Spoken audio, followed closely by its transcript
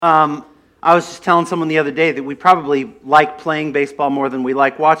I was just telling someone the other day that we probably like playing baseball more than we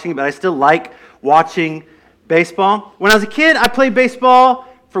like watching, but I still like watching baseball. When I was a kid, I played baseball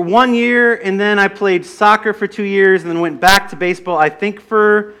for 1 year, and then I played soccer for 2 years, and then went back to baseball, I think,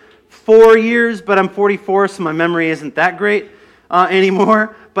 for 4 years, but I'm 44, so my memory isn't that great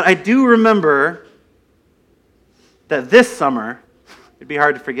anymore. But I do remember that this summer, it'd be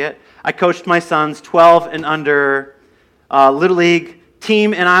hard to forget, I coached my son's 12 and under Little League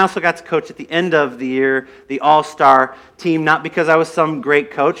team, and I also got to coach at the end of the year the all-star team, not because I was some great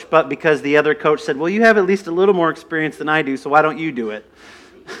coach, but because the other coach said, well, you have at least a little more experience than I do, so why don't you do it?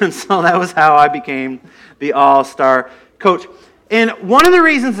 And so that was how I became the all-star coach. And one of the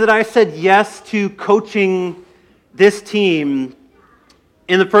reasons that I said yes to coaching this team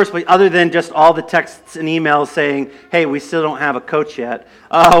in the first place, other than just all the texts and emails saying, hey, we still don't have a coach yet,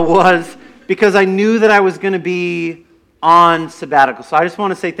 was because I knew that I was going to be on sabbatical. So I just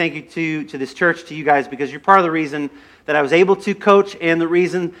want to say thank you to this church, to you guys, because you're part of the reason that I was able to coach and the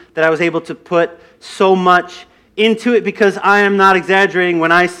reason that I was able to put so much into it, because I am not exaggerating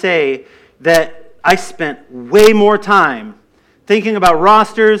when I say that I spent way more time thinking about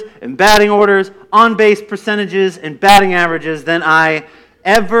rosters and batting orders, on-base percentages and batting averages than I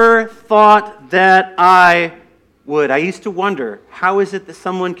ever thought that I would. I used to wonder, how is it that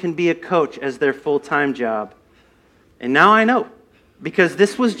someone can be a coach as their full-time job? And now I know, because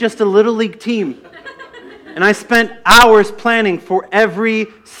this was just a Little League team. And I spent hours planning for every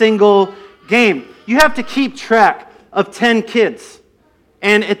single game. You have to keep track of 10 kids.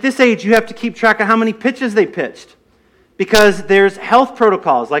 And at this age, you have to keep track of how many pitches they pitched. Because there's health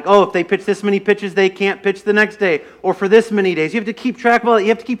protocols, like, oh, if they pitch this many pitches, they can't pitch the next day, or for this many days. You have to keep track of all that. You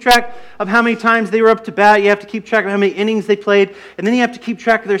have to keep track of how many times they were up to bat. You have to keep track of how many innings they played. And then you have to keep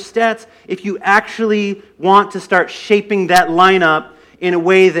track of their stats if you actually want to start shaping that lineup in a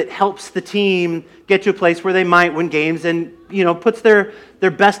way that helps the team get to a place where they might win games and, puts their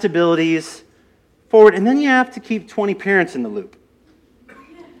best abilities forward. And then you have to keep 20 parents in the loop.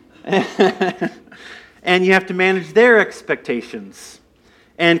 And you have to manage their expectations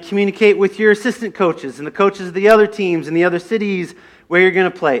and communicate with your assistant coaches and the coaches of the other teams and the other cities where you're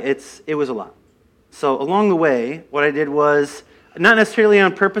going to play. It was a lot. So along the way, what I did was, not necessarily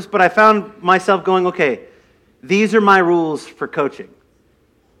on purpose, but I found myself going, okay, these are my rules for coaching.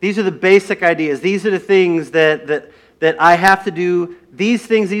 These are the basic ideas. These are the things that I have to do. These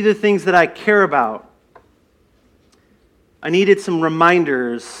are the things that I care about. I needed some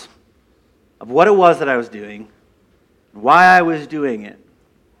reminders of what it was that I was doing, why I was doing it,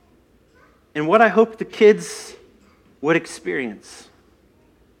 and what I hoped the kids would experience.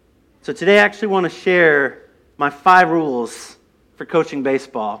 So today I actually want to share my 5 rules for coaching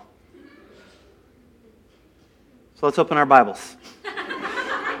baseball. So let's open our Bibles.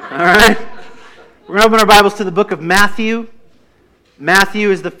 All right? We're going to open our Bibles to the book of Matthew. Matthew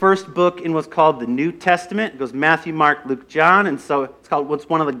is the first book in what's called the New Testament. It goes Matthew, Mark, Luke, John, and so it's called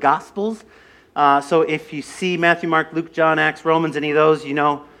one of the Gospels. So if you see Matthew, Mark, Luke, John, Acts, Romans, any of those,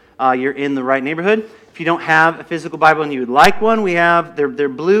 you're in the right neighborhood. If you don't have a physical Bible and you would like one, they're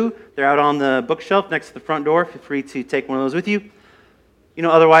blue. They're out on the bookshelf next to the front door. Feel free to take one of those with you.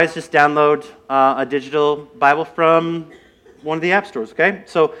 Otherwise, just download a digital Bible from one of the app stores, okay?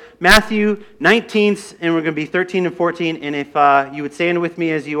 So Matthew 19, and we're going to be 13 and 14. And if you would stand with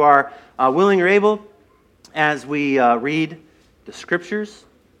me as you are willing or able, as we read the Scriptures.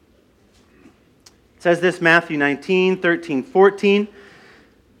 It says this, Matthew 19, 13, 14.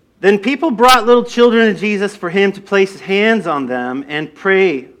 Then people brought little children to Jesus for him to place his hands on them and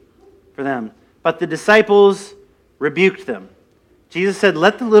pray for them. But the disciples rebuked them. Jesus said,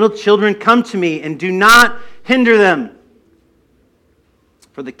 let the little children come to me and do not hinder them.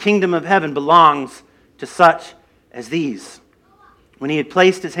 For the kingdom of heaven belongs to such as these. When he had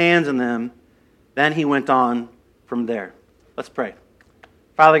placed his hands on them, then he went on from there. Let's pray.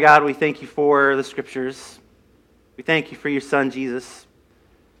 Father God, we thank you for the Scriptures. We thank you for your Son, Jesus,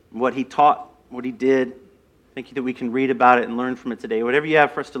 what he taught, what he did. Thank you that we can read about it and learn from it today. Whatever you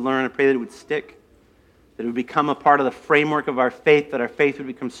have for us to learn, I pray that it would stick, that it would become a part of the framework of our faith, that our faith would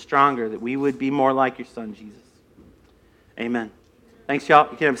become stronger, that we would be more like your Son, Jesus. Amen. Thanks,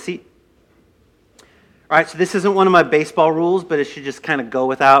 y'all. You can have a seat. All right, so this isn't one of my baseball rules, but it should just kind of go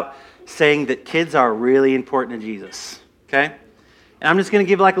without saying that kids are really important to Jesus, okay? And I'm just going to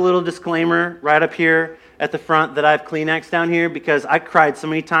give like a little disclaimer right up here at the front that I have Kleenex down here because I cried so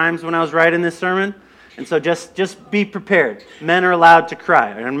many times when I was writing this sermon. And so just be prepared. Men are allowed to cry.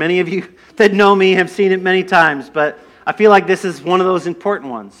 And many of you that know me have seen it many times, but I feel like this is one of those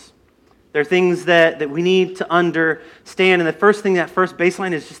important ones. There are things that we need to understand. And the first thing, that first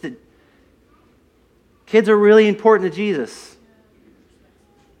baseline, is just that kids are really important to Jesus.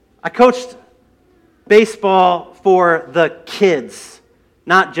 I coached baseball for the kids,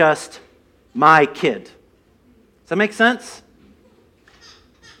 not just my kid. Does that make sense?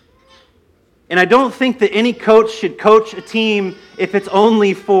 And I don't think that any coach should coach a team if it's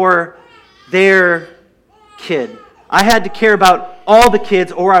only for their kid. I had to care about all the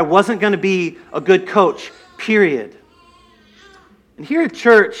kids, or I wasn't going to be a good coach, period. And here at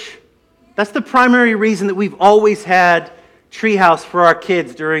church, that's the primary reason that we've always had Treehouse for our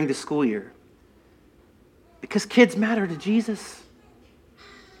kids during the school year. Because kids matter to Jesus.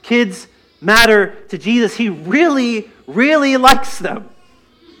 Kids matter to Jesus. He really, really likes them.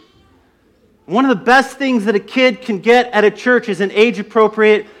 One of the best things that a kid can get at a church is an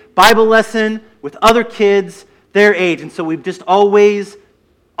age-appropriate Bible lesson with other kids their age. And so we've just always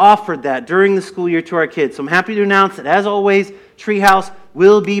offered that during the school year to our kids. So I'm happy to announce that, as always, Treehouse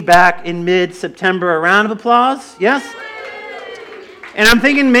will be back in mid-September. A round of applause? Yes? And I'm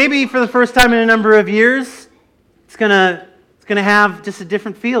thinking maybe for the first time in a number of years, it's gonna have just a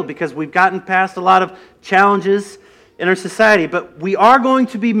different feel, because we've gotten past a lot of challenges in our society. But we are going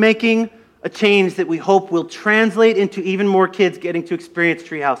to be making a change that we hope will translate into even more kids getting to experience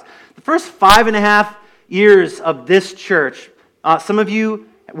Treehouse. The first 5.5 years of this church, some of you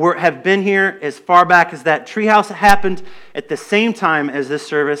have been here as far back as that. Treehouse happened at the same time as this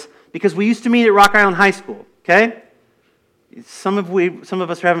service, because we used to meet at Rock Island High School, okay? Some of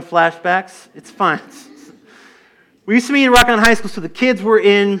us are having flashbacks. It's fine. We used to meet at Rock Island High School, so the kids were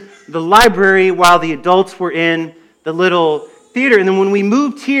in the library while the adults were in the little theater. And then when we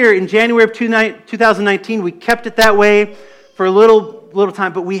moved here in January of 2019, we kept it that way for a little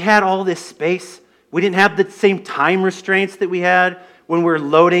time, but we had all this space. We didn't have the same time restraints that we had when we're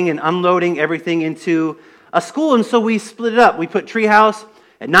loading and unloading everything into a school, and so we split it up. We put Treehouse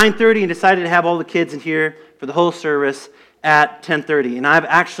at 9:30 and decided to have all the kids in here for the whole service at 10:30. And I've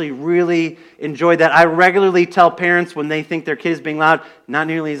actually really enjoyed that. I regularly tell parents when they think their kid is being loud, not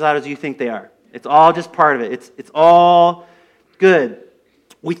nearly as loud as you think they are. It's all just part of it. It's all good.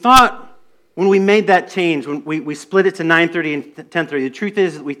 We thought when we made that change, when we split it to 9:30 and 10:30, the truth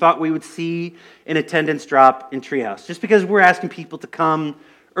is that we thought we would see an attendance drop in Treehouse, just because we're asking people to come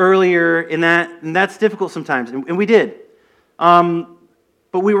earlier, and that's difficult sometimes, and we did. But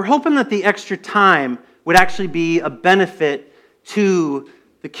we were hoping that the extra time would actually be a benefit to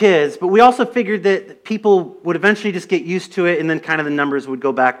the kids, but we also figured that people would eventually just get used to it, and then kind of the numbers would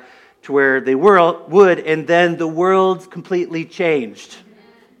go back to where they would, and then the world completely changed.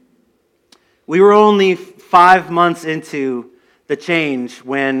 We were only 5 months into the change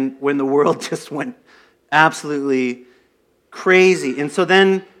when the world just went absolutely crazy. And so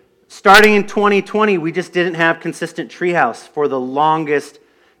then, starting in 2020, we just didn't have consistent Treehouse for the longest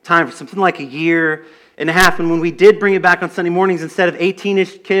time, for something like a year and a half. And when we did bring it back on Sunday mornings, instead of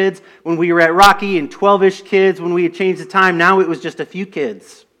 18-ish kids when we were at Rocky and 12-ish kids when we had changed the time, now it was just a few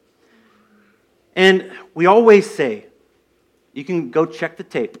kids. And we always say, you can go check the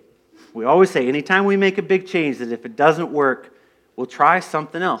tape. We always say, anytime we make a big change, that if it doesn't work, we'll try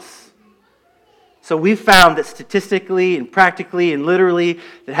something else. So we've found that statistically and practically and literally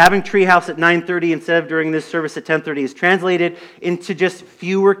that having Treehouse at 9:30 instead of during this service at 10:30 is translated into just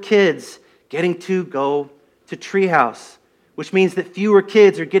fewer kids getting to go to Treehouse, which means that fewer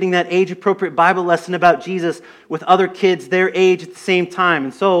kids are getting that age-appropriate Bible lesson about Jesus with other kids their age at the same time.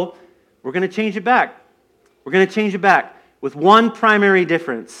 And so we're going to change it back. We're going to change it back with one primary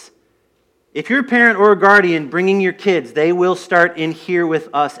difference. If you're a parent or a guardian bringing your kids, they will start in here with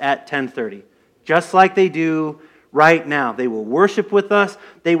us at 10:30, just like they do right now. They will worship with us.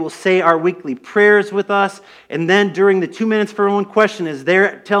 They will say our weekly prayers with us. And then during the 2 minutes for one question, as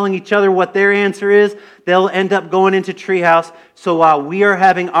they're telling each other what their answer is, they'll end up going into Treehouse. So while we are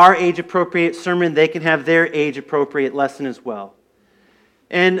having our age-appropriate sermon, they can have their age-appropriate lesson as well.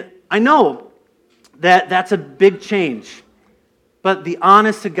 And I know that that's a big change. But the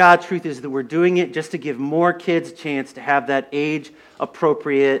honest-to-God truth is that we're doing it just to give more kids a chance to have that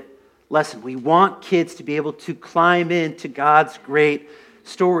age-appropriate lesson. We want kids to be able to climb into God's great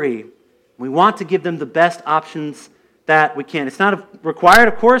story. We want to give them the best options that we can. It's not required,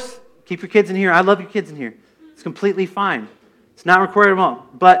 of course. Keep your kids in here. I love your kids in here. It's completely fine. It's not required at all.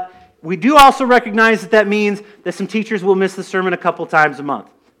 But we do also recognize that means that some teachers will miss the sermon a couple times a month.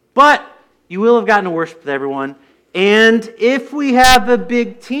 But you will have gotten to worship with everyone. And if we have a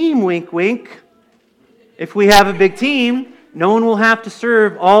big team, wink, wink, if we have a big team, no one will have to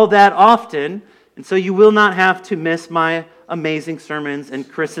serve all that often, and so you will not have to miss my amazing sermons and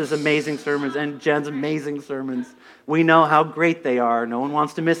Chris's amazing sermons and Jen's amazing sermons. We know how great they are. No one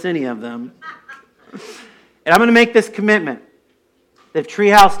wants to miss any of them. And I'm going to make this commitment that if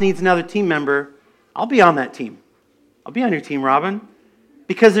Treehouse needs another team member, I'll be on that team. I'll be on your team, Robin.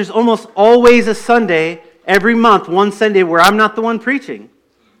 Because there's almost always a Sunday every month, one Sunday, where I'm not the one preaching.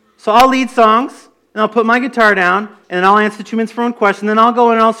 So I'll lead songs, and I'll put my guitar down, and then I'll answer 2 minutes for one question, then I'll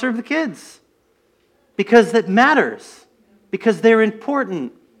go and I'll serve the kids. Because that matters. Because they're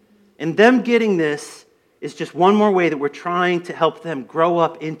important. And them getting this is just one more way that we're trying to help them grow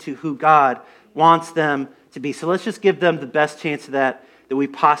up into who God wants them to be. So let's just give them the best chance of that we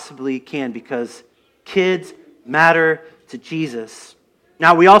possibly can, because kids matter to Jesus.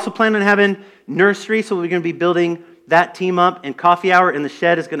 Now, we also plan on having nursery, so we're going to be building that team up, and coffee hour in the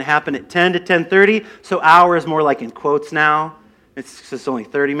shed is going to happen at 10 to 10:30, so hour is more like in quotes now. It's just only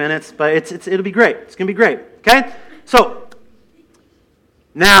 30 minutes, but it'll be great. It's going to be great, okay? So,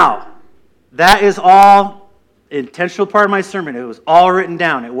 now, that is all intentional part of my sermon. It was all written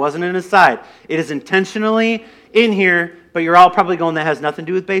down. It wasn't an aside. It is intentionally in here, but you're all probably going, that has nothing to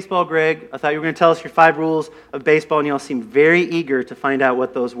do with baseball, Greg. I thought you were going to tell us your 5 rules of baseball, and you all seem very eager to find out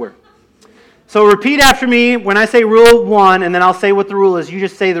what those were. So repeat after me. When I say rule 1, and then I'll say what the rule is, you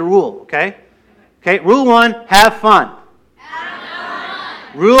just say the rule, okay? Okay, rule 1, have fun.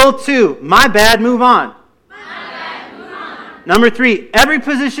 Have fun. Rule 2, my bad, move on. My bad, move on. Number 3, every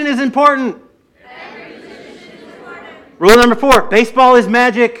position is important. Every position is important. Rule number 4, baseball is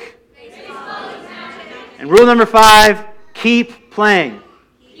magic. Baseball is magic. And rule number 5, keep playing.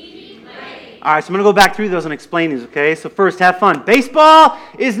 All right, so I'm going to go back through those and explain these, okay? So first, have fun. Baseball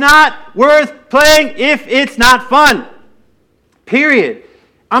is not worth playing if it's not fun. Period.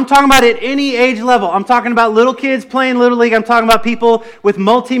 I'm talking about at any age level. I'm talking about little kids playing Little League. I'm talking about people with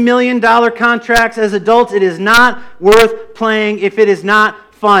multi-million-dollar contracts as adults. It is not worth playing if it is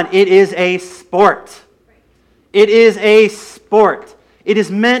not fun. It is a sport. It is a sport. It is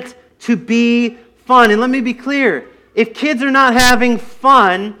meant to be fun. And let me be clear. If kids are not having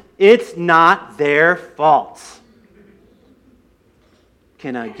fun, it's not their fault.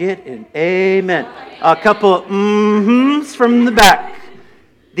 Can I get an amen? A couple of mm-hms from the back.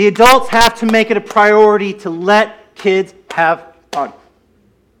 The adults have to make it a priority to let kids have fun.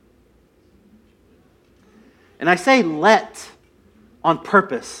 And I say let on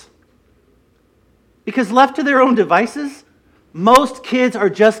purpose. Because left to their own devices, most kids are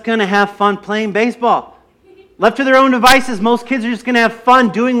just going to have fun playing baseball. Left to their own devices, most kids are just going to have fun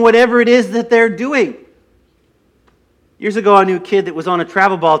doing whatever it is that they're doing. Years ago, I knew a kid that was on a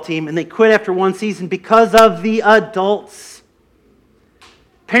travel ball team, and they quit after one season because of the adults.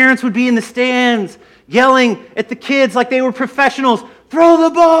 Parents would be in the stands yelling at the kids like they were professionals. Throw the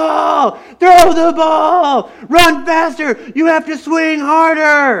ball! Throw the ball! Run faster! You have to swing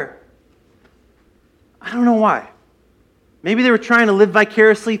harder! I don't know why. Maybe they were trying to live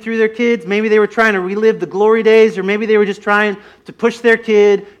vicariously through their kids. Maybe they were trying to relive the glory days, or maybe they were just trying to push their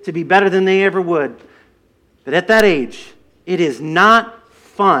kid to be better than they ever would. But at that age, it is not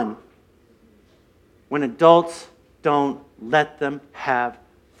fun when adults don't let them have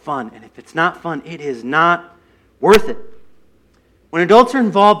fun. And if it's not fun, it is not worth it. When adults are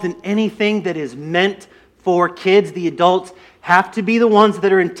involved in anything that is meant for kids, the adults have to be the ones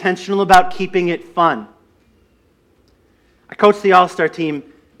that are intentional about keeping it fun. I coached the All-Star team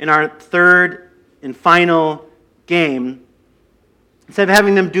in our third and final game. Instead of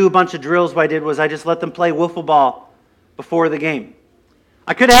having them do a bunch of drills, what I did was I just let them play wiffle ball before the game.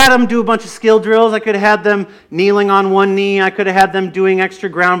 I could have had them do a bunch of skill drills. I could have had them kneeling on one knee. I could have had them doing extra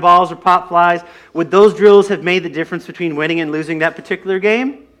ground balls or pop flies. Would those drills have made the difference between winning and losing that particular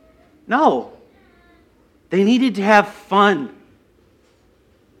game? No. They needed to have fun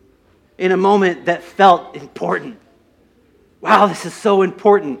in a moment that felt important. Wow, this is so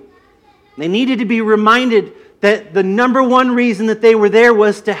important. They needed to be reminded that the number one reason that they were there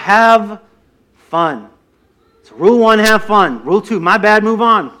was to have fun. So rule 1, have fun. Rule 2, my bad, move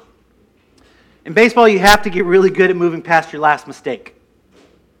on. In baseball, you have to get really good at moving past your last mistake.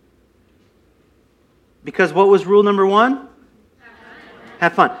 Because what was rule number 1?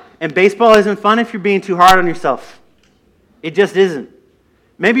 Have fun. And baseball isn't fun if you're being too hard on yourself. It just isn't.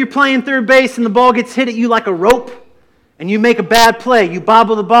 Maybe you're playing third base and the ball gets hit at you like a rope. And you make a bad play, you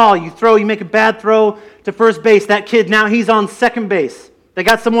bobble the ball, you make a bad throw to first base. That kid, now he's on second base. They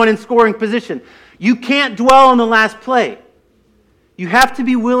got someone in scoring position. You can't dwell on the last play. You have to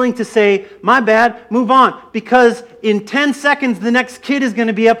be willing to say, my bad, move on. Because in 10 seconds, the next kid is going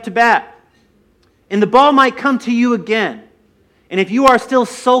to be up to bat. And the ball might come to you again. And if you are still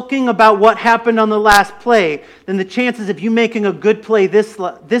sulking about what happened on the last play, then the chances of you making a good play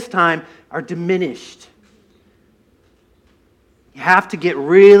this time are diminished. You have to get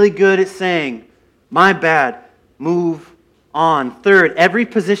really good at saying, my bad, move on. Third, every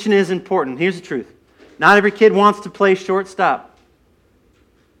position is important. Here's the truth. Not every kid wants to play shortstop.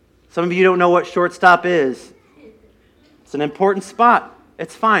 Some of you don't know what shortstop is. It's an important spot.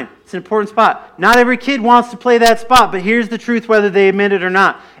 It's fine. It's an important spot. Not every kid wants to play that spot, but here's the truth whether they admit it or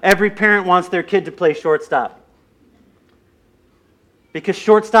not. Every parent wants their kid to play shortstop. Because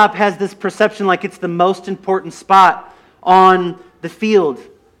shortstop has this perception like it's the most important spot on the field.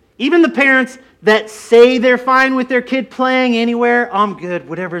 Even the parents that say they're fine with their kid playing anywhere, I'm good,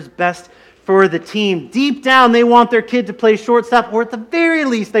 whatever's best for the team. Deep down, they want their kid to play shortstop, or at the very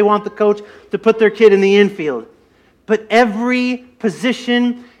least, they want the coach to put their kid in the infield. But every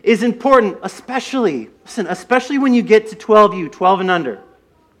position is important, especially when you get to 12U, 12 and under.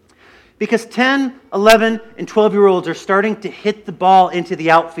 Because 10, 11, and 12-year-olds are starting to hit the ball into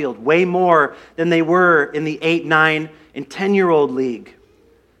the outfield way more than they were in the 8, 9, and 10-year-old league.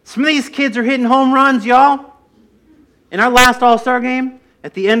 Some of these kids are hitting home runs, y'all. In our last All-Star game,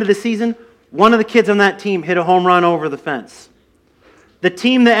 at the end of the season, one of the kids on that team hit a home run over the fence. The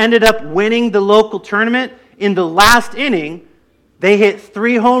team that ended up winning the local tournament, in the last inning, they hit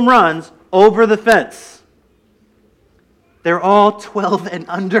 3 home runs over the fence. They're all 12 and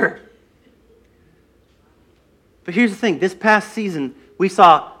under. But here's the thing. This past season, we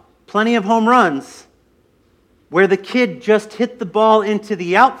saw plenty of home runs where the kid just hit the ball into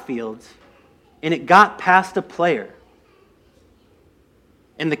the outfield and it got past a player.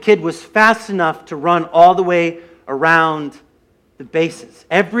 And the kid was fast enough to run all the way around the bases.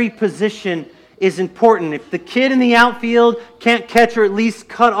 Every position is important. If the kid in the outfield can't catch or at least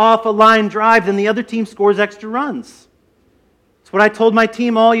cut off a line drive, then the other team scores extra runs. That's what I told my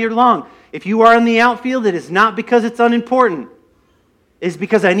team all year long. If you are in the outfield, it is not because it's unimportant. It's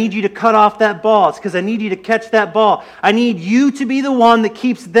because I need you to cut off that ball. It's because I need you to catch that ball. I need you to be the one that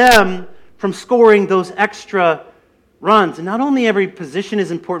keeps them from scoring those extra runs. And not only every position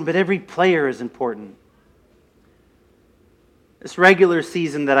is important, but every player is important. This regular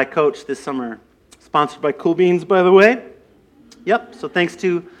season that I coached this summer, sponsored by Cool Beans, by the way. Yep, so thanks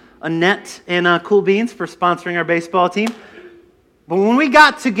to Annette and Cool Beans for sponsoring our baseball team. But when we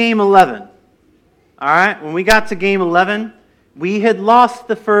got to game 11, we had lost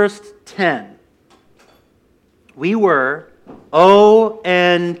the first 10. We were 0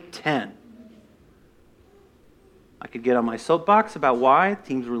 and 10. I could get on my soapbox about why.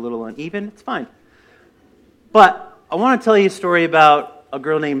 Teams were a little uneven. It's fine. But I want to tell you a story about a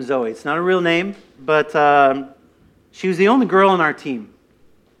girl named Zoe. It's not a real name, but she was the only girl on our team.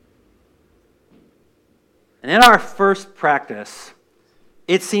 And at our first practice,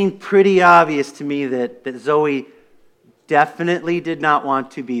 it seemed pretty obvious to me that Zoe definitely did not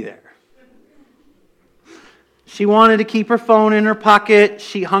want to be there. She wanted to keep her phone in her pocket.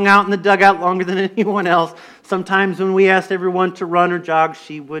 She hung out in the dugout longer than anyone else. Sometimes when we asked everyone to run or jog,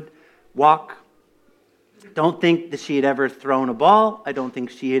 she would walk. Don't think that she had ever thrown a ball. I don't think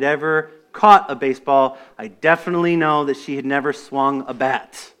she had ever caught a baseball. I definitely know that she had never swung a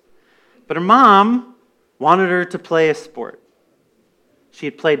bat. But her mom wanted her to play a sport. She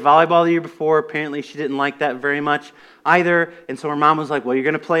had played volleyball the year before. Apparently she didn't like that very much either. And so her mom was like, well, you're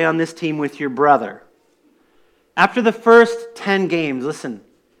going to play on this team with your brother. After the first 10 games, listen,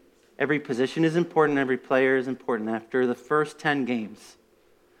 every position is important, every player is important. After the first 10 games,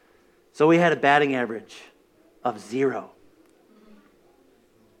 Zoe had a batting average of 0.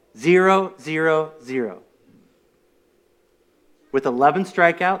 0, 0, 0. With 11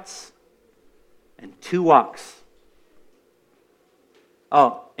 strikeouts and 2 walks.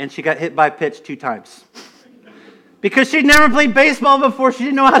 Oh, and she got hit by a pitch 2 times. Because she'd never played baseball before, she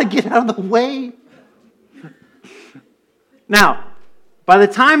didn't know how to get out of the way. Now, by the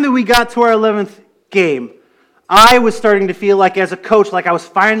time that we got to our 11th game, I was starting to feel like as a coach, like I was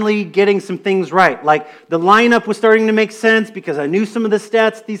finally getting some things right. Like the lineup was starting to make sense because I knew some of the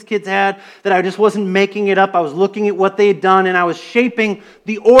stats these kids had, that I just wasn't making it up. I was looking at what they had done and I was shaping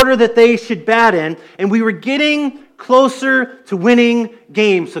the order that they should bat in. And we were getting closer to winning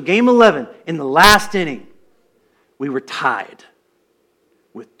games. So game 11, in the last inning, we were tied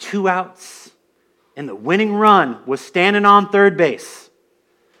with 2 outs and the winning run was standing on third base.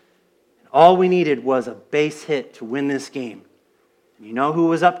 All we needed was a base hit to win this game. And you know who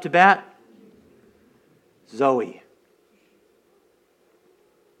was up to bat? Zoe.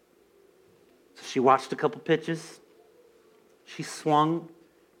 So she watched a couple pitches. She swung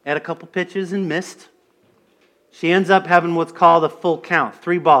at a couple pitches and missed. she ends up having what's called a full count.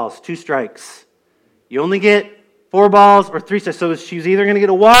 3 balls, 2 strikes. You only get 4 balls or 3 strikes. So she was either going to get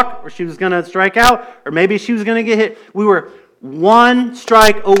a walk or she was going to strike out or maybe she was going to get hit. We were 1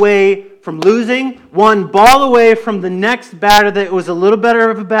 strike away from losing, 1 ball away from the next batter that was a little better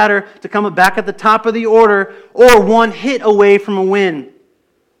of a batter to come back at the top of the order, or 1 hit away from a win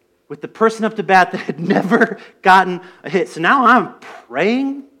with the person up to bat that had never gotten a hit. So now I'm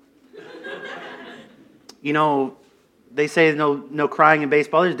praying. You know, they say no crying in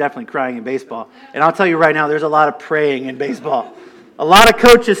baseball. There's definitely crying in baseball. And I'll tell you right now, there's a lot of praying in baseball. A lot of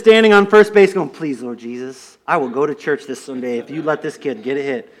coaches standing on first base going, please, Lord Jesus, I will go to church this Sunday if you let this kid get a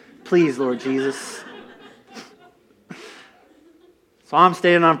hit. Please, Lord Jesus. So I'm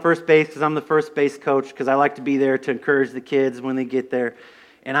standing on first base because I'm the first base coach because I like to be there to encourage the kids when they get there.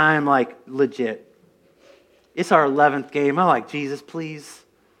 And I am like, legit. It's our 11th game. I'm like, Jesus, please.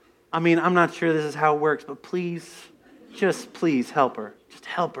 I mean, I'm not sure this is how it works, but please, just please help her. Just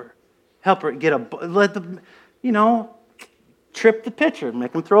help her. Help her get trip the pitcher,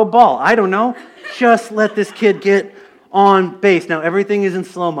 make him throw a ball. I don't know. Just let this kid get on base. Now, everything is in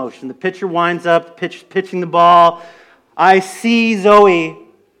slow motion. The pitcher winds up, pitching the ball. I see Zoe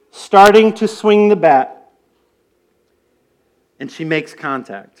starting to swing the bat. And she makes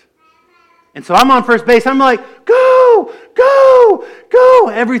contact. And so I'm on first base. I'm like, go, go, go.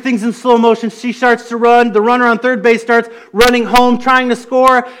 Everything's in slow motion. She starts to run. The runner on third base starts running home, trying to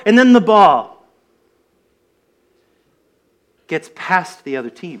score. And then the ball gets past the other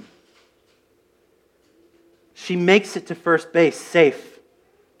team. She makes it to first base safe.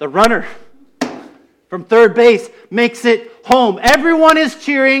 The runner from third base makes it home. Everyone is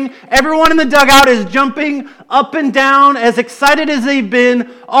cheering. Everyone in the dugout is jumping up and down as excited as they've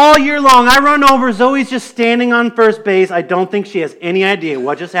been all year long. I run over. Zoe's just standing on first base. I don't think she has any idea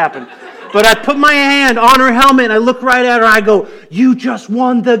what just happened. But I put my hand on her helmet and I look right at her. I go, you just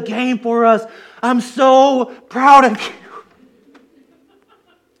won the game for us. I'm so proud of you.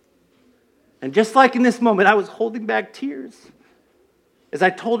 And just like in this moment, I was holding back tears as I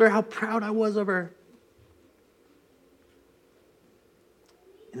told her how proud I was of her.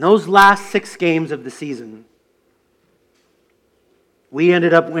 In those last 6 games of the season, we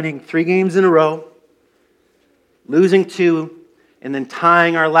ended up winning 3 games in a row, losing 2, and then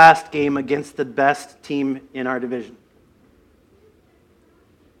tying our last game against the best team in our division.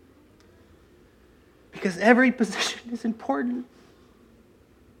 Because every position is important.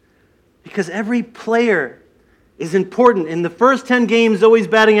 Because every player is important. In the first 10 games, Zoe's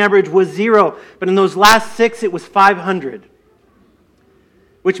batting average was 0, but in those last 6, it was 500.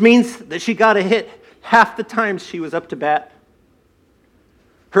 Which means that she got a hit half the times she was up to bat.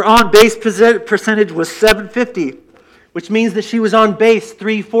 Her on-base percentage was .750, which means that she was on base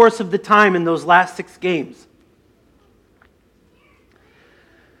 3/4 of the time in those last 6 games.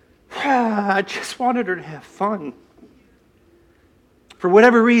 I just wanted her to have fun. For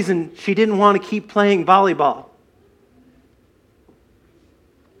whatever reason, she didn't want to keep playing volleyball.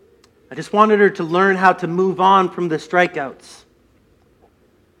 I just wanted her to learn how to move on from the strikeouts.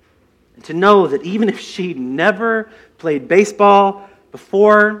 And to know that even if she never played baseball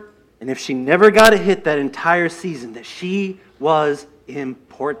before, and if she never got a hit that entire season, that she was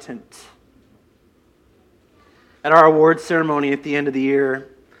important. At our awards ceremony at the end of the year,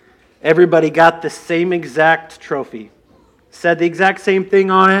 everybody got the same exact trophy. Said the exact same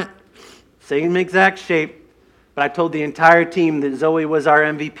thing on it, same exact shape, but I told the entire team that Zoe was our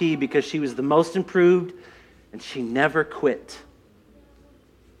MVP because she was the most improved and she never quit.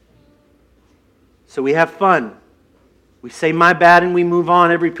 So we have fun. We say my bad and we move on.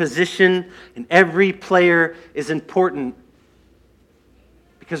 Every position and every player is important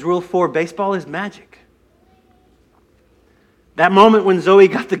because Rule 4, baseball is magic. That moment when Zoe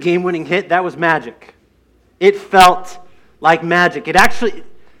got the game-winning hit, that was magic. It felt like magic.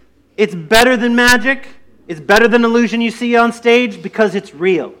 It's better than magic. It's better than illusion you see on stage because it's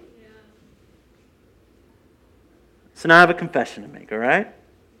real. So now I have a confession to make, all right?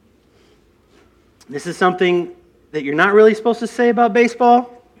 This is something that you're not really supposed to say about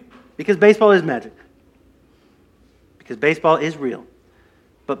baseball because baseball is magic. Because baseball is real.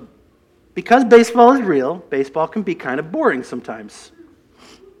 But because baseball is real, baseball can be kind of boring sometimes.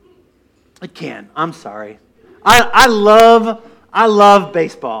 It can. I'm sorry. I love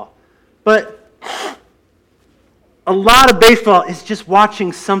baseball, but a lot of baseball is just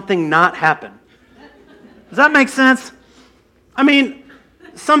watching something not happen. Does that make sense? I mean,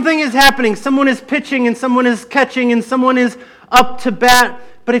 something is happening. Someone is pitching and someone is catching and someone is up to bat.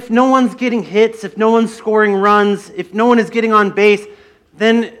 But if no one's getting hits, if no one's scoring runs, if no one is getting on base,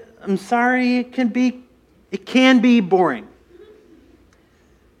 then I'm sorry, it can be It can be boring.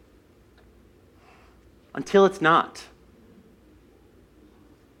 Until it's not.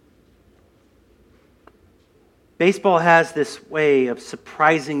 Baseball has this way of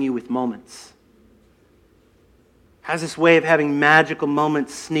surprising you with moments. Has this way of having magical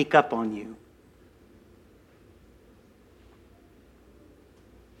moments sneak up on you.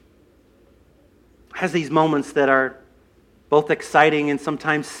 Has these moments that are both exciting and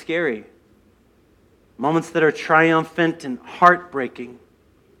sometimes scary. Moments that are triumphant and heartbreaking.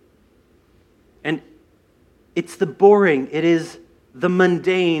 And it's the boring, it is the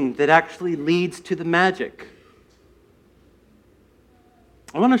mundane that actually leads to the magic.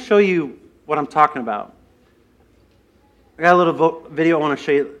 I want to show you what I'm talking about. I got a little video I want to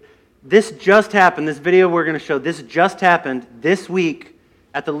show you. This just happened, this video we're going to show, this just happened this week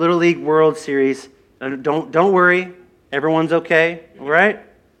at the Little League World Series. Don't worry, everyone's okay, all right?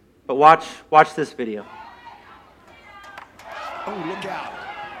 But watch this video. Oh, look out.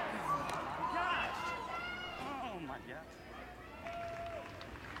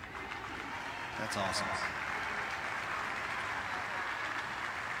 That's awesome.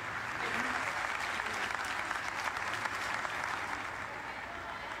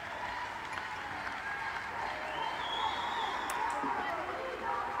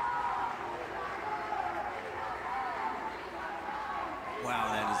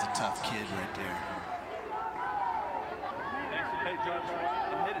 Wow, that is a tough kid right there. Hey, Judge,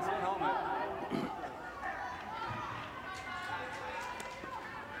 he hit his helmet.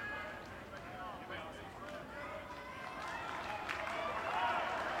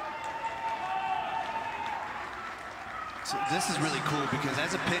 So this is really cool because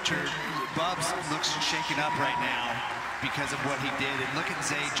as a pitcher, Bubs looks shaken up right now because of what he did. And look at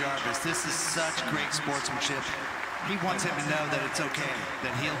Zay Jarvis. This is such great sportsmanship. He wants him to know that it's okay,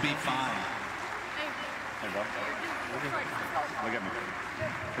 that he'll be fine. Hey, bud. Look at me. Look at me.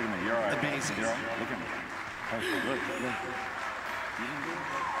 You're all right. Amazing. You're all right. Look at me. Oh, look.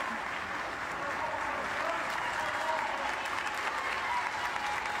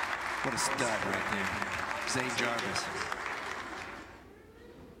 What a stud right there. Zay Jarvis.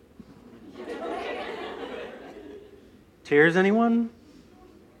 Tears, anyone?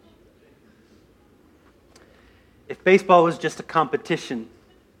 If baseball was just a competition,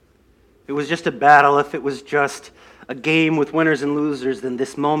 if it was just a battle, if it was just a game with winners and losers, then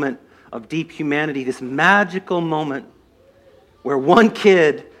this moment of deep humanity, this magical moment where one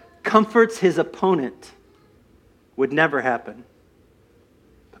kid comforts his opponent would never happen.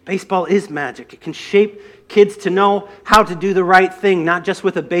 But baseball is magic. It can shape kids to know how to do the right thing, not just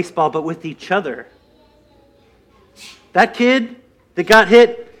with a baseball, but with each other. That kid that got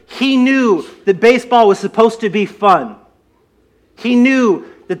hit, he knew that baseball was supposed to be fun. He knew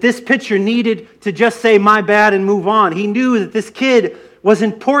that this pitcher needed to just say, my bad, and move on. He knew that this kid was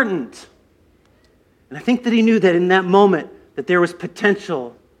important. And I think that he knew that in that moment that there was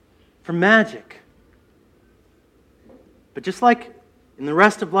potential for magic. But just like in the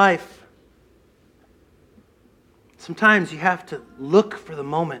rest of life, sometimes you have to look for the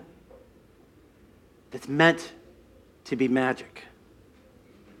moment that's meant to be magic.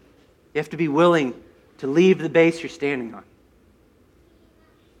 You have to be willing to leave the base you're standing on,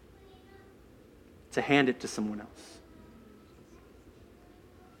 to hand it to someone else.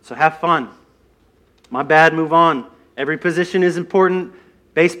 So have fun. My bad, move on. Every position is important.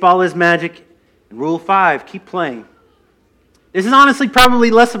 Baseball is magic. And rule 5, keep playing. This is honestly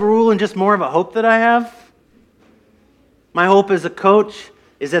probably less of a rule and just more of a hope that I have. My hope as a coach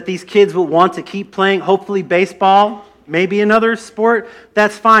is that these kids will want to keep playing, hopefully baseball, maybe another sport,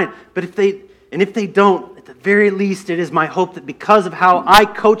 that's fine. But if they don't, at the very least, it is my hope that because of how I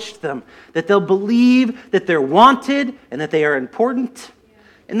coached them, that they'll believe that they're wanted and that they are important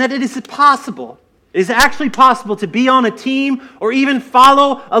and that it is possible. It is actually possible to be on a team or even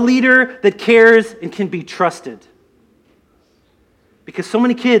follow a leader that cares and can be trusted. Because so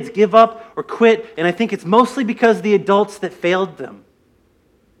many kids give up or quit, and I think it's mostly because the adults that failed them.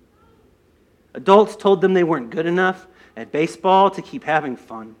 Adults told them they weren't good enough at baseball to keep having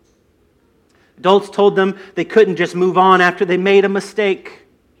fun. Adults told them they couldn't just move on after they made a mistake.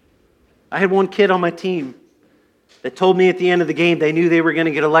 I had one kid on my team that told me at the end of the game they knew they were going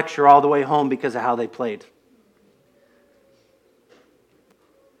to get a lecture all the way home because of how they played.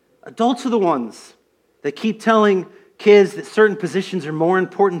 Adults are the ones that keep telling kids that certain positions are more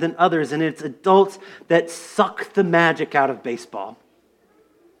important than others, and it's adults that suck the magic out of baseball.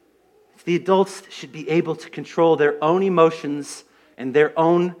 It's the adults that should be able to control their own emotions and their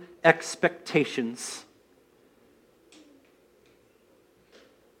own expectations.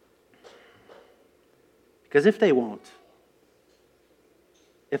 Because if they won't,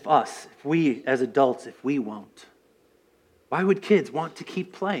 if we as adults, if we won't, why would kids want to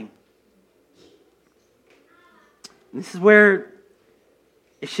keep playing? And this is where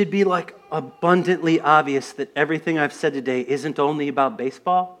it should be like abundantly obvious that everything I've said today isn't only about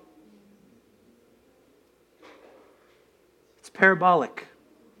baseball. It's parabolic.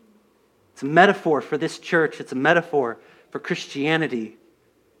 It's a metaphor for this church. It's a metaphor for Christianity,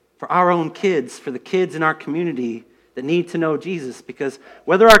 for our own kids, for the kids in our community that need to know Jesus. Because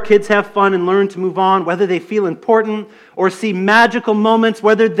whether our kids have fun and learn to move on, whether they feel important or see magical moments,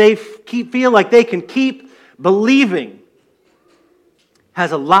 whether they feel like they can keep believing,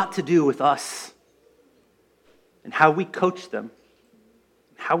 has a lot to do with us and how we coach them,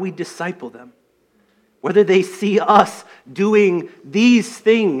 how we disciple them. Whether they see us doing these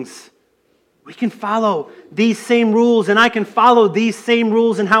things, we can follow these same rules, and I can follow these same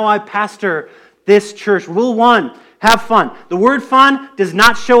rules in how I pastor this church. Rule 1, have fun. The word fun does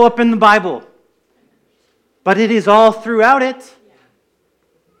not show up in the Bible, but it is all throughout it.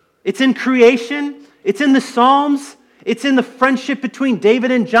 It's in creation. It's in the Psalms. It's in the friendship between David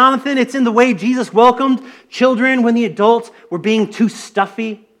and Jonathan. It's in the way Jesus welcomed children when the adults were being too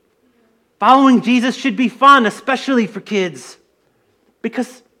stuffy. Following Jesus should be fun, especially for kids,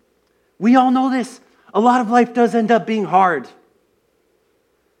 because we all know this. A lot of life does end up being hard.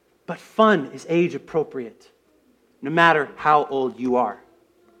 But fun is age appropriate, no matter how old you are.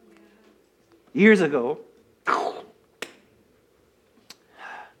 Years ago,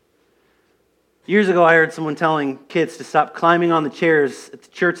 I heard someone telling kids to stop climbing on the chairs at the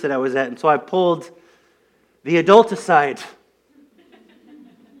church that I was at. And so I pulled the adult aside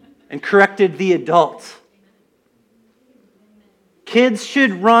and corrected the adult. Kids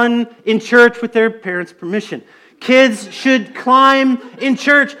should run in church with their parents' permission. Kids should climb in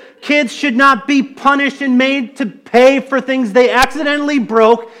church. Kids should not be punished and made to pay for things they accidentally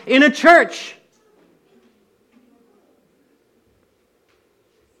broke in a church.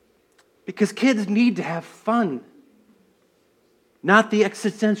 Because kids need to have fun, not the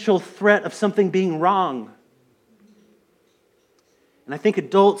existential threat of something being wrong. And I think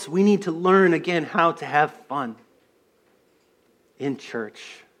adults, we need to learn again how to have fun in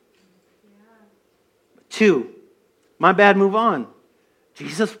church. 2, my bad, move on.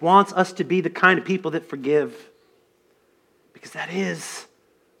 Jesus wants us to be the kind of people that forgive, because that is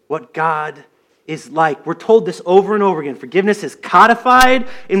what God is like. We're told this over and over again. Forgiveness is codified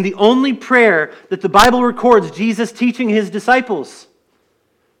in the only prayer that the Bible records Jesus teaching his disciples.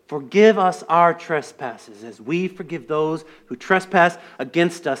 Forgive us our trespasses as we forgive those who trespass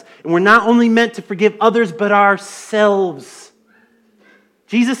against us. And we're not only meant to forgive others, but ourselves.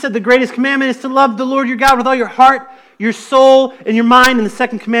 Jesus said the greatest commandment is to love the Lord your God with all your heart, your soul, and your mind. And the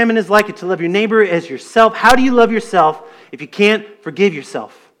second commandment is like it, to love your neighbor as yourself. How do you love yourself if you can't forgive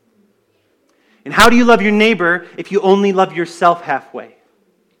yourself? And how do you love your neighbor if you only love yourself halfway?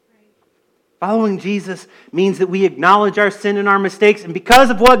 Following Jesus means that we acknowledge our sin and our mistakes, and because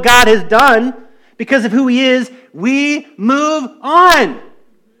of what God has done, because of who he is, we move on.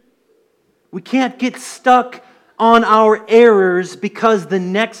 We can't get stuck on our errors because the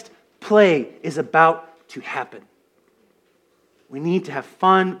next play is about to happen. We need to have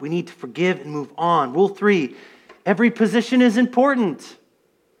fun, we need to forgive and move on. Rule 3, every position is important.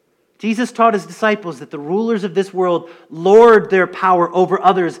 Jesus taught his disciples that the rulers of this world lord their power over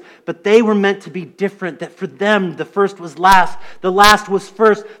others, but they were meant to be different, that for them the first was last, the last was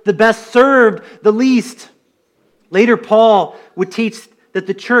first, the best served the least. Later, Paul would teach that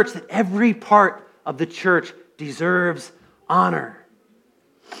the church, that every part of the church deserves honor.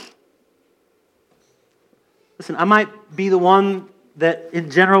 Listen, I might be the one that,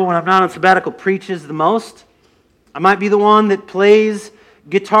 in general, when I'm not on sabbatical, preaches the most. I might be the one that plays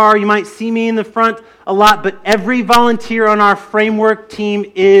guitar. You might see me in the front a lot, but every volunteer on our framework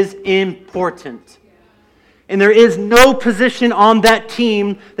team is important. And there is no position on that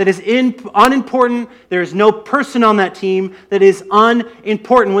team that is unimportant. There is no person on that team that is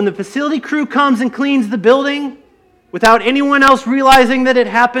unimportant. When the facility crew comes and cleans the building without anyone else realizing that it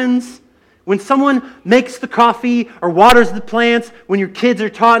happens, when someone makes the coffee or waters the plants, when your kids are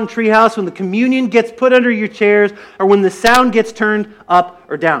taught in Treehouse, when the communion gets put under your chairs, or when the sound gets turned up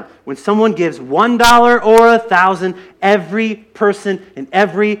or down. When someone gives $1 or 1,000, every person in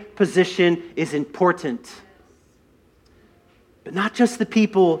every position is important. But not just the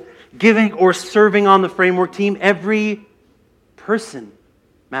people giving or serving on the framework team, every person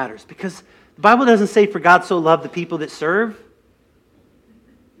matters. Because the Bible doesn't say for God so loved the people that serve.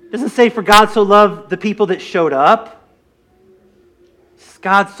 It doesn't say for God so loved the people that showed up. It's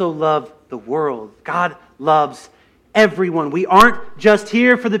God so loved the world. God loves everyone. We aren't just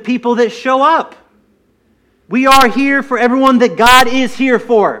here for the people that show up. We are here for everyone that God is here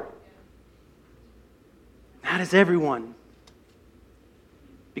for. That is everyone.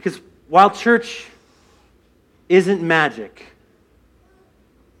 Because while church isn't magic,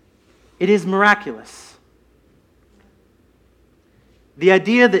 it is miraculous. The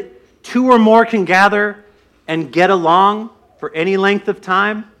idea that two or more can gather and get along for any length of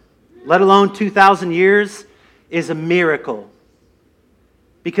time, let alone 2,000 years, is a miracle.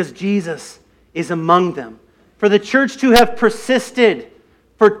 Because Jesus is among them. For the church to have persisted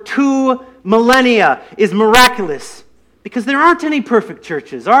for 2 millennia is miraculous. Because there aren't any perfect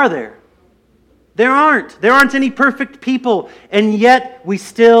churches, are there? There aren't. There aren't any perfect people. And yet we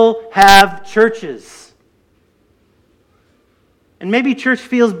still have churches. And maybe church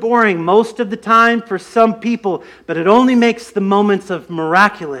feels boring most of the time for some people, but it only makes the moments of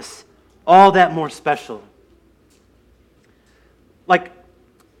miraculous all that more special. Like,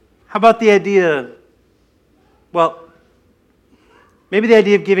 how about the idea, well, maybe the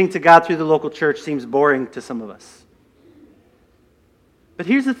idea of giving to God through the local church seems boring to some of us. But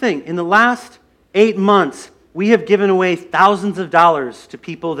here's the thing. In the last 8 months, we have given away thousands of dollars to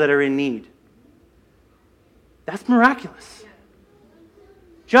people that are in need. That's miraculous.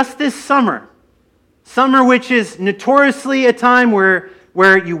 Just this summer which is notoriously a time where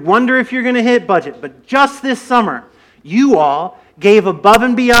you wonder if you're going to hit budget, but just this summer, you all gave above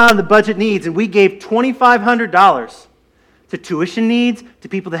and beyond the budget needs, and we gave $2,500 to tuition needs, to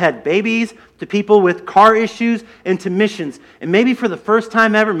people that had babies, to people with car issues, and to missions. And maybe for the first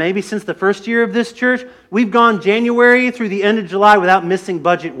time ever, maybe since the first year of this church, we've gone January through the end of July without missing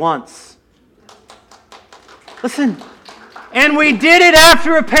budget once. Listen, and we did it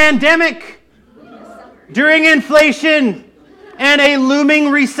after a pandemic, during inflation, and a looming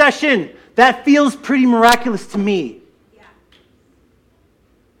recession. That feels pretty miraculous to me.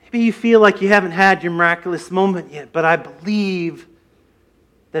 Maybe you feel like you haven't had your miraculous moment yet, but I believe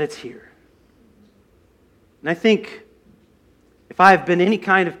that it's here. And I think if I have been any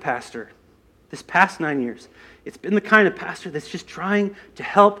kind of pastor this past 9 years, it's been the kind of pastor that's just trying to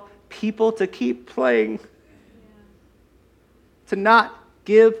help people to keep playing, to not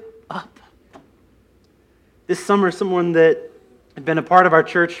give up. This summer, someone that had been a part of our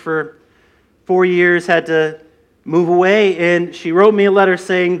church for 4 years had to move away, and she wrote me a letter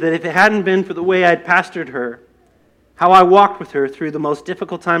saying that if it hadn't been for the way I'd pastored her, how I walked with her through the most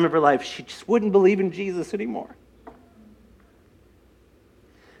difficult time of her life, she just wouldn't believe in Jesus anymore.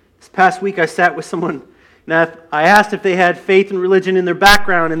 This past week I sat with someone, and I asked if they had faith and religion in their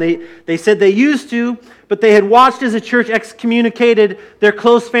background, and they said they used to, but they had watched as a church excommunicated their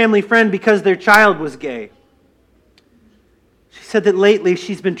close family friend because their child was gay. She said that lately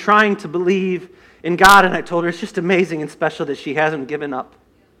she's been trying to believe in God, and I told her it's just amazing and special that she hasn't given up.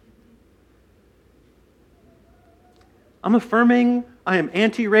 I'm affirming, I am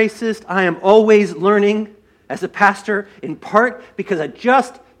anti-racist, I am always learning as a pastor, in part because I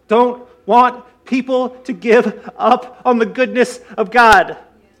just don't want people to give up on the goodness of God.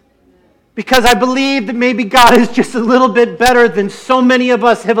 Because I believe that maybe God is just a little bit better than so many of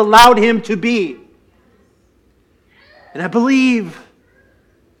us have allowed Him to be. And I believe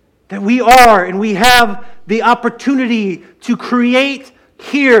that we are and we have the opportunity to create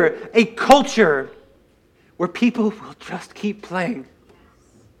here a culture where people will just keep playing.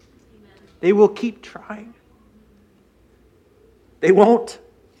 They will keep trying. They won't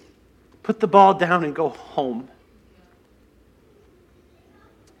put the ball down and go home.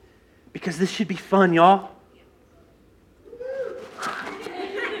 Because this should be fun, y'all.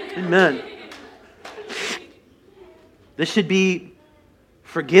 Amen. This should be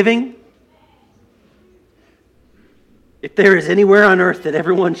forgiving. If there is anywhere on earth that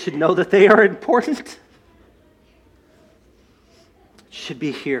everyone should know that they are important, it should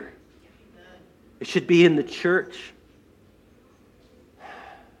be here. It should be in the church.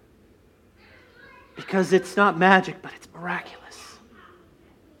 Because it's not magic, but it's miraculous.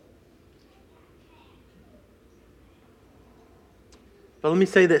 But let me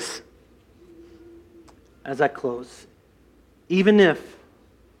say this as I close. Even if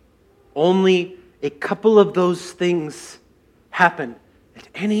only a couple of those things happen at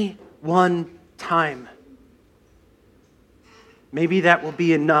any one time, maybe that will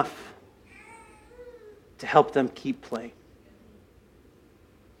be enough to help them keep playing.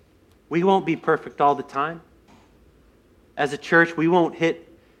 We won't be perfect all the time. As a church, we won't hit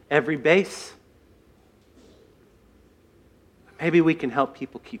every base. Maybe we can help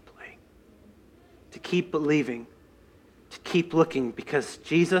people keep playing, to keep believing, to keep looking, because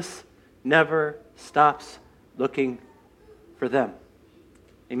Jesus never stops looking for them.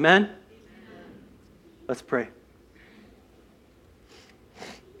 Amen? Let's pray.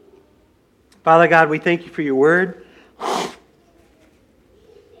 Father God, we thank you for your word.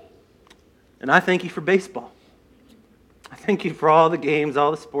 And I thank you for baseball. I thank you for all the games,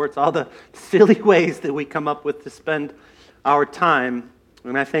 all the sports, all the silly ways that we come up with to spend our time.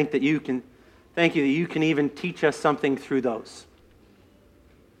 And I think that you can even teach us something through those.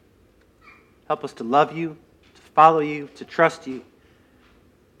 Help us to love you, to follow you, to trust you,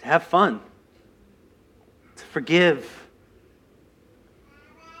 to have fun, to forgive,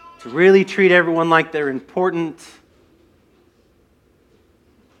 to really treat everyone like they're important,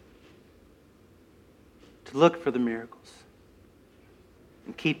 to look for the miracles,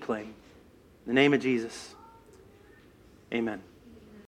 and keep playing. In the name of Jesus, amen.